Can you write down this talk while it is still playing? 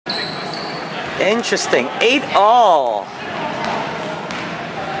Interesting. 8-all.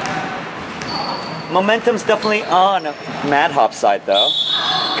 Momentum's definitely on Mad Hop's side though.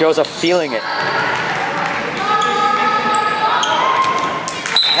 Girls are feeling it.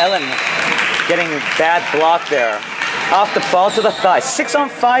 Helen getting bad block there. Off the ball to the thigh.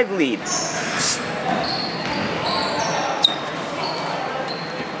 6-on-5 lead.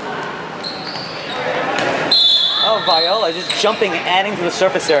 Oh, Viola just jumping and adding to the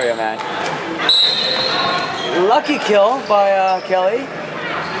surface area, man. Lucky kill by Kelly.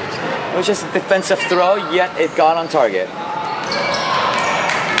 It was just a defensive throw, yet it got on target.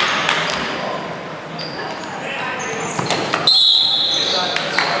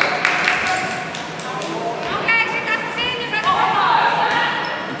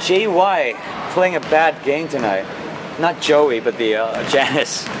 JY playing a bad game tonight. Not Joey, but the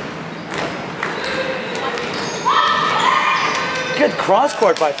Janice. Good cross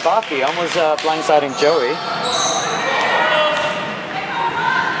court by Fafi, almost blindsiding Joey.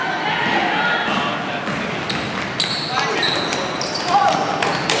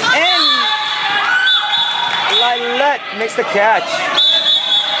 And Lilette makes the catch.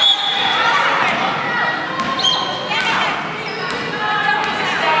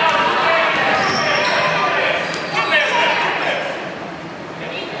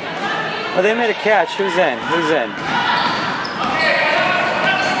 Oh, they made a catch. Who's in? Who's in?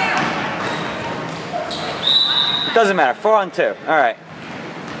 Doesn't matter. 4-on-2. All right.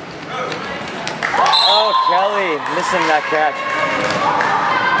 Oh, Kelly missing that catch.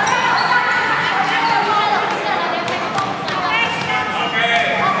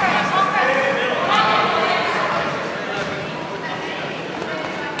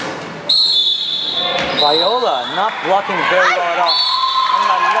 Viola not blocking very well at all. On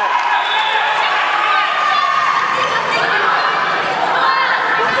my left.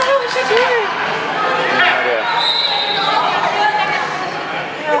 What the hell is she doing? No idea.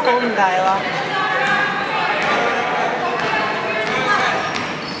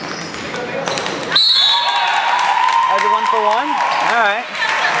 Is it 1-for-1? All right.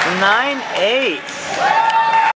 9-8.